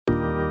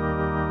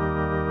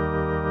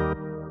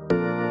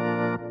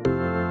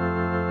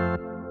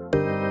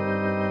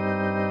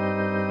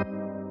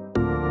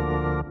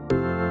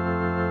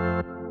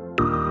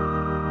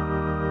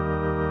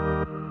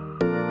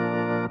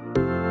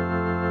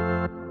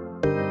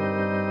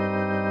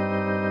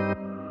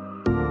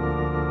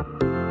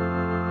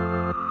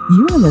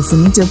You are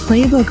listening to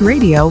Playbook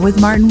Radio with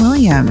Martin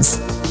Williams.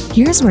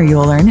 Here's where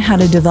you'll learn how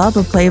to develop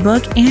a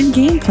playbook and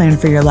game plan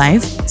for your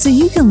life so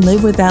you can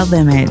live without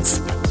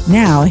limits.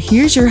 Now,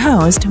 here's your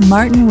host,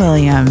 Martin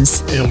Williams.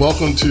 And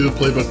welcome to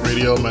Playbook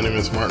Radio. My name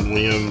is Martin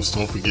Williams.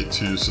 Don't forget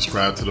to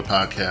subscribe to the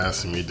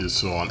podcast, and we do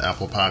so on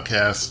Apple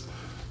Podcasts,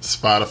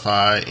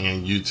 Spotify,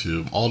 and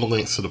YouTube. All the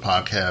links to the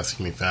podcast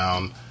can be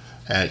found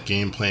at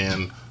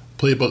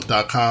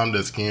gameplanplaybook.com.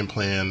 That's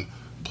gameplanplaybook.com.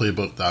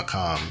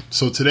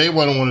 So today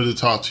what I wanted to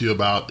talk to you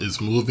about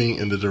is moving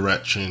in the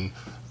direction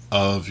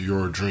of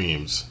your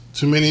dreams.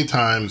 Too many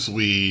times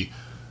we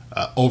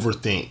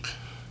overthink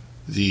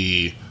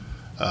the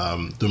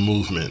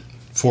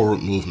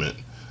forward movement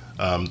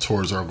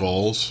towards our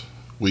goals.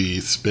 We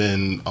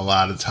spend a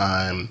lot of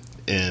time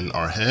in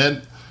our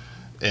head,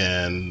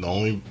 and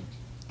the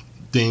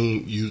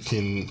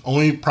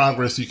only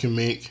progress you can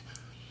make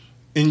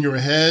in your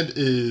head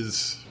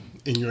is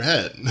in your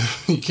head.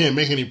 You can't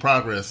make any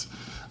progress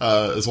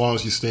as long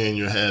as you stay in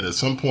your head. At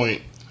some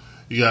point,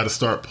 you got to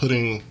start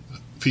putting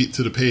feet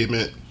to the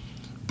pavement,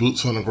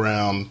 boots on the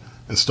ground,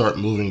 and start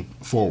moving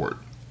forward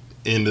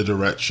in the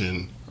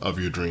direction of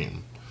your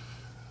dream.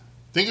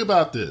 Think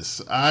about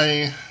this.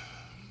 Where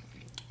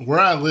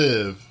I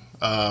live,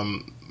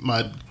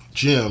 my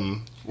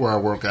gym where I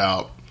work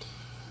out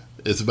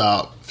is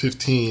about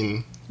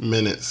 15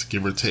 minutes,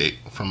 give or take,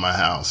 from my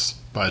house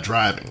by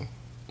driving.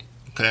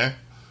 Okay?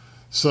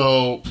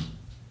 So,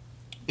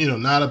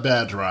 not a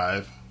bad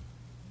drive.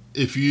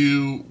 If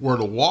you were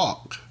to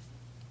walk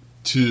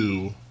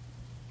to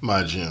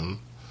my gym,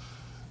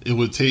 it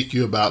would take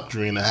you about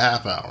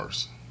 3.5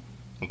 hours.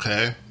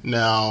 Okay?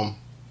 Now,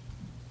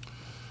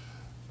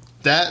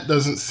 that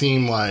doesn't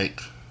seem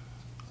like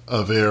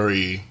a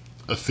very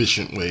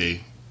efficient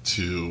way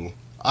to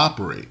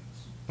operate.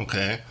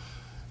 Okay?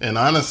 And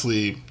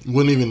honestly, you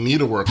wouldn't even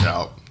need a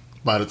workout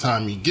by the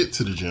time you get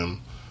to the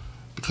gym,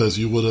 because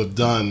you would have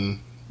done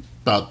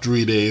about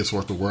 3 days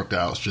worth of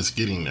workouts just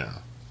getting there.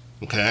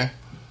 Okay?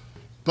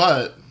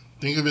 But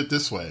think of it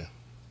this way.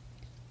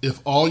 If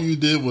all you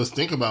did was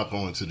think about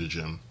going to the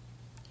gym,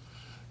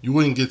 you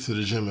wouldn't get to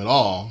the gym at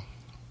all,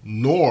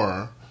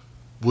 nor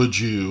would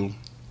you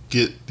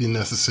get the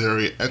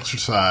necessary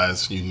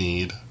exercise you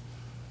need,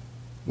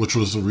 which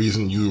was the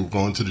reason you were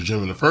going to the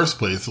gym in the first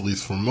place, at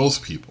least for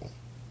most people.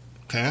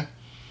 Okay?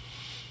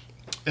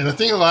 And I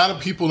think a lot of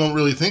people don't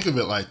really think of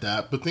it like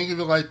that, but think of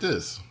it like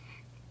this.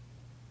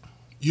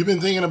 You've been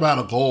thinking about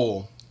a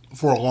goal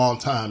for a long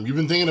time. You've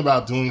been thinking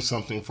about doing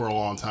something for a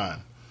long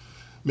time.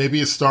 Maybe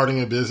it's starting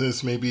a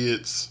business. Maybe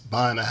it's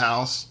buying a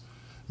house.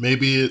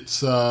 Maybe it's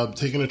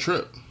taking a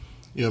trip.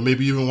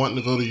 Maybe even wanting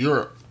to go to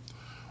Europe,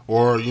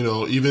 or,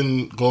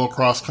 even go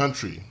across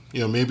country.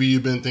 Maybe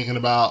you've been thinking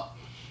about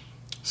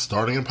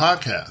starting a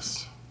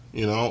podcast,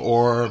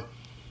 or,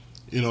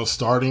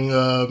 starting,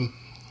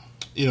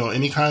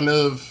 any kind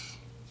of,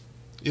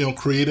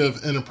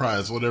 creative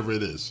enterprise, whatever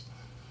it is.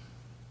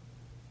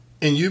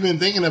 And you've been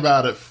thinking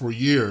about it for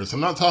years. I'm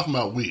not talking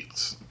about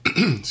weeks.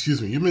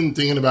 Excuse me. You've been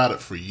thinking about it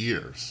for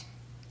years,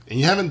 and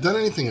you haven't done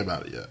anything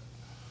about it yet.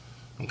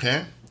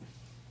 Okay?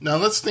 Now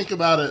let's think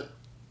about it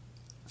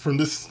from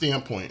this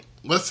standpoint.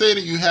 Let's say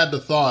that you had the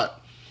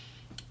thought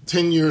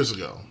 10 years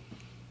ago.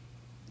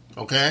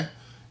 Okay?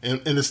 And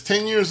it's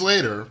 10 years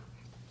later,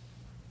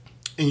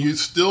 and you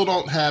still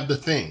don't have the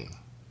thing.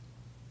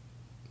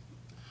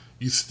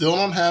 You still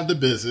don't have the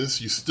business.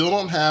 You still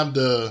don't have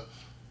the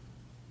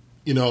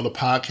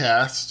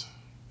podcast.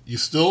 You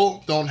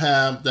still don't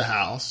have the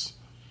house.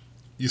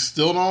 You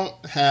still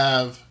don't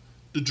have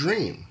the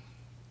dream.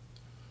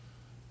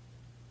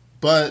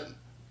 But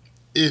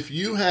if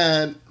you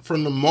had,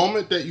 from the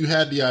moment that you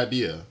had the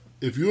idea,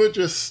 if you had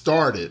just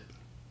started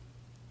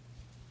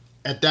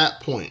at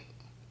that point,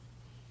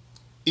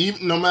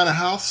 even no matter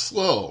how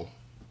slow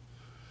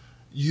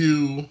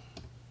you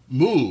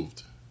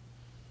moved,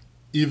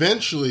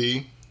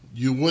 eventually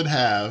you would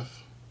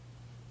have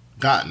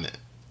gotten it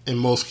in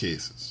most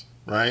cases,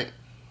 right?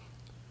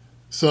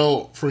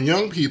 So for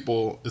young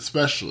people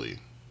especially,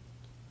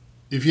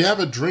 if you have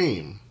a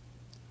dream,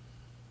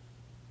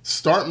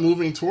 start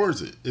moving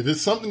towards it. If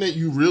it's something that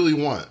you really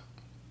want,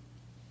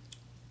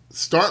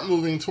 start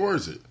moving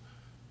towards it.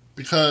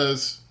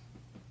 Because,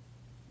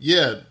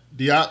 the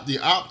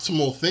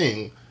optimal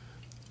thing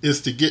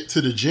is to get to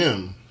the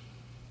gym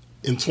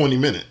in 20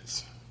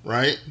 minutes,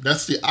 right?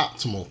 That's the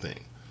optimal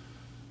thing,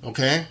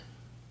 okay?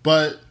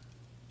 But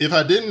if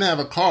I didn't have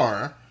a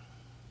car,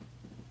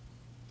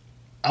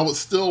 I would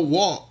still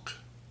walk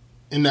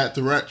in that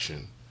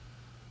direction,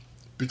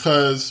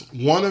 because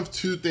one of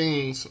two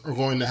things are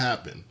going to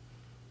happen.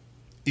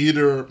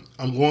 Either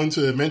I'm going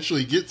to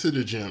eventually get to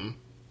the gym,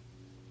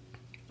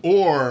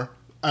 or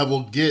I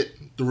will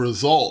get the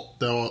result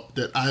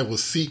that I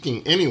was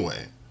seeking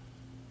anyway,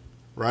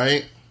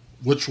 right?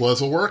 Which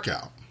was a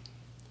workout.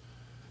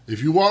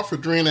 If you walk for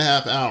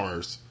 3.5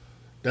 hours,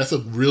 that's a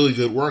really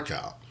good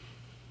workout,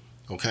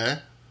 okay?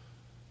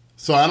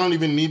 So I don't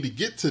even need to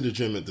get to the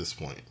gym at this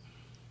point,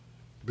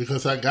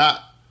 because I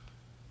got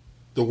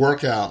the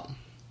workout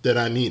that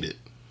I needed.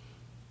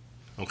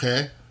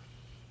 Okay?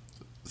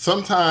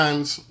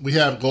 sometimes we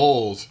have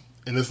goals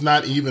and it's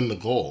not even the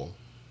goal.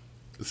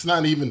 It's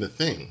not even the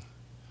thing.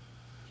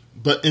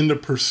 But in the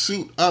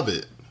pursuit of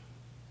it,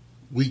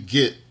 we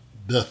get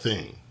the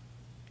thing.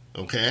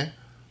 Okay?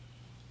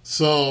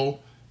 So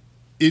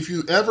if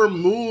you ever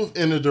move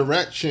in the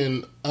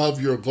direction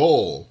of your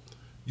goal,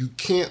 you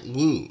can't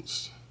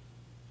lose.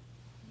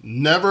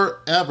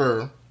 Never,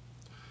 ever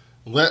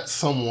let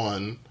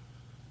someone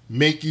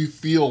make you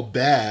feel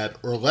bad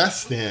or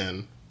less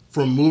than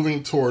for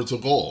moving towards a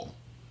goal.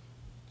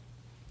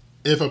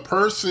 If a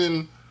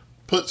person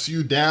puts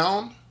you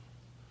down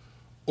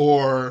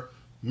or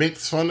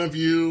makes fun of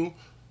you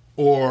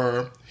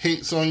or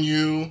hates on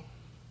you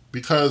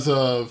because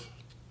of,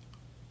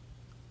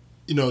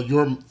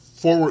 your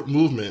forward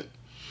movement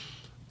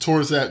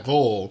towards that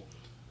goal,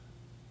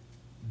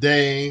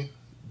 they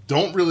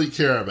don't really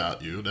care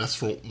about you. That's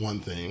for one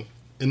thing.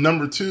 And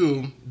number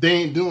two, they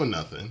ain't doing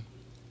nothing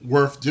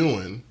worth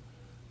doing,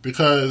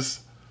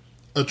 because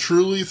a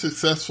truly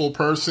successful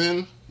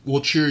person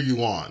will cheer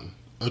you on.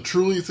 A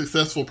truly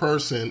successful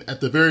person,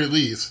 at the very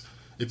least,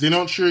 if they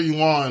don't cheer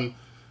you on,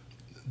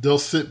 they'll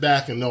sit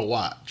back and they'll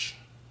watch.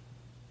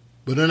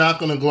 But they're not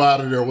going to go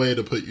out of their way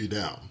to put you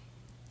down.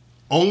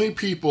 Only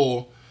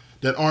people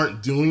that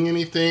aren't doing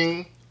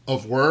anything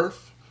of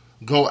worth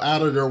go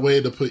out of their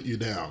way to put you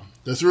down.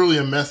 That's really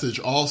a message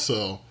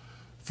also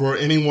for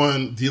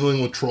anyone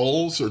dealing with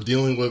trolls or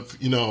dealing with,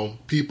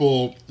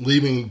 people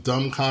leaving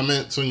dumb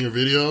comments on your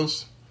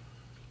videos,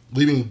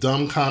 leaving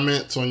dumb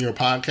comments on your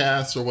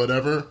podcast or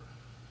whatever.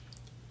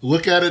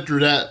 Look at it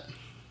through that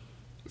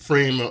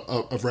frame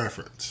of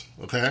reference,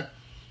 okay?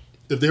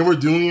 If they were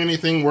doing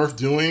anything worth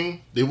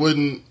doing, they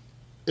wouldn't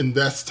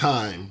invest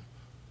time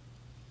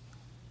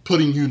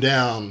putting you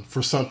down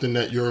for something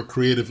that you're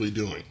creatively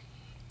doing,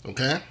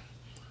 okay?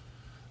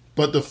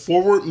 But the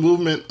forward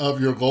movement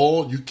of your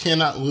goal, you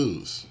cannot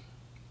lose,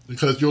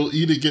 because you'll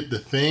either get the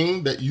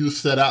thing that you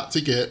set out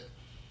to get,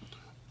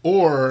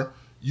 or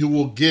you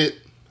will get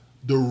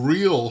the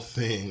real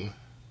thing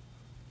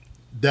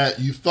that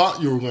you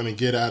thought you were going to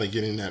get out of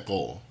getting that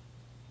goal.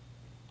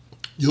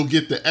 You'll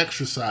get the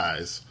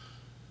exercise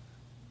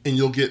and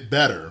you'll get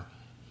better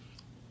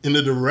in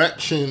the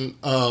direction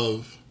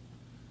of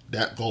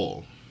that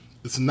goal.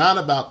 It's not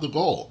about the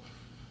goal.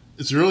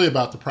 It's really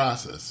about the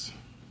process.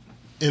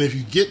 And if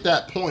you get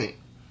that point,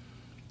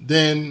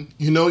 then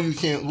you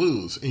can't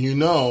lose. And you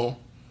know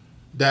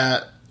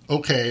that,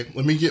 okay,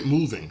 let me get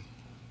moving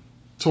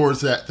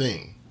towards that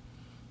thing.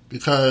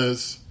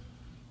 Because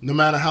no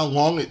matter how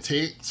long it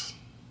takes,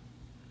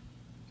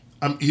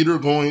 I'm either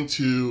going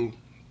to,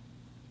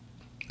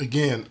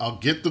 again, I'll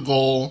get the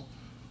goal,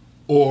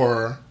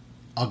 or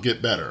I'll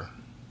get better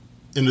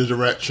in the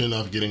direction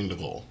of getting the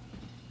goal.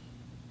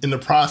 In the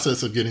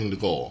process of getting the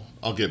goal,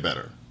 I'll get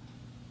better.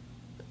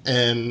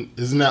 And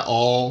isn't that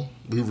all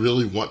we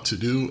really want to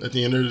do at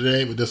the end of the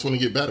day? We just want to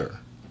get better.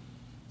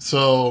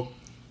 So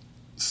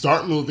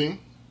start moving.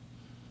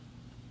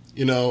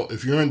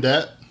 If you're in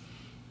debt,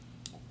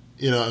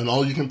 and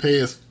all you can pay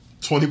is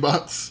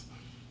 $20,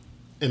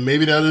 and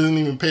maybe that doesn't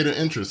even pay the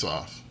interest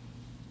off,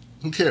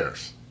 who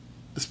cares?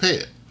 Just pay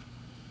it.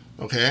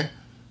 Okay?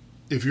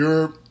 If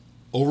you're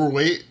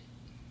overweight,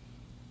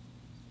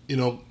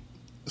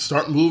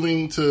 start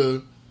moving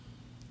to,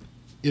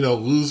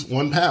 lose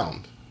 1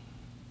 pound.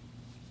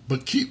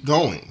 But keep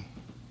going.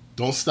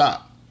 Don't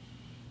stop.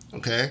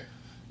 Okay?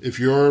 If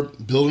you're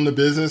building a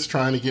business,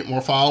 trying to get more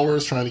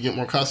followers, trying to get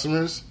more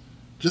customers,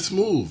 just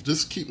move.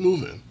 Just keep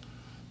moving.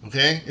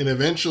 Okay? And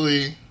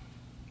eventually,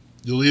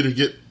 you'll either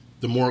get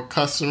the more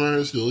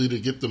customers, you'll either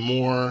get the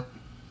more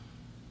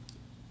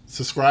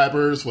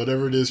subscribers,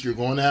 whatever it is you're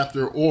going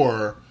after,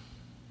 or,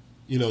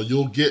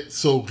 you'll get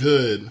so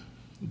good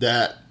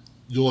that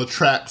you'll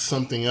attract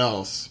something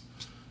else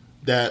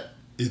that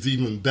is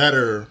even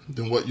better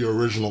than what your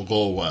original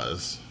goal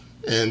was.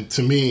 And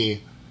to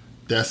me,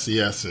 that's the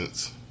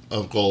essence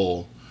of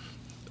goal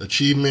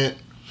achievement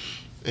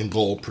and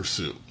goal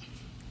pursuit.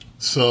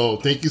 So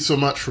thank you so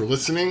much for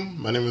listening.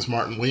 My name is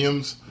Martin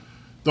Williams.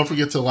 Don't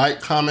forget to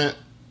like, comment,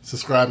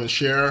 subscribe, and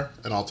share,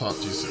 and I'll talk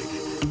to you soon.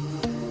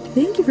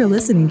 Thank you for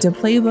listening to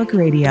Playbook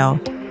Radio.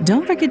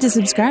 Don't forget to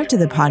subscribe to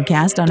the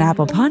podcast on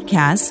Apple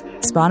Podcasts,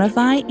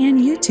 Spotify, and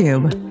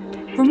YouTube.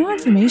 For more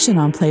information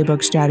on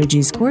Playbook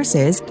strategies,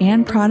 courses,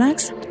 and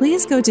products,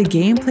 please go to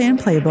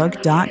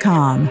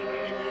GamePlanPlaybook.com.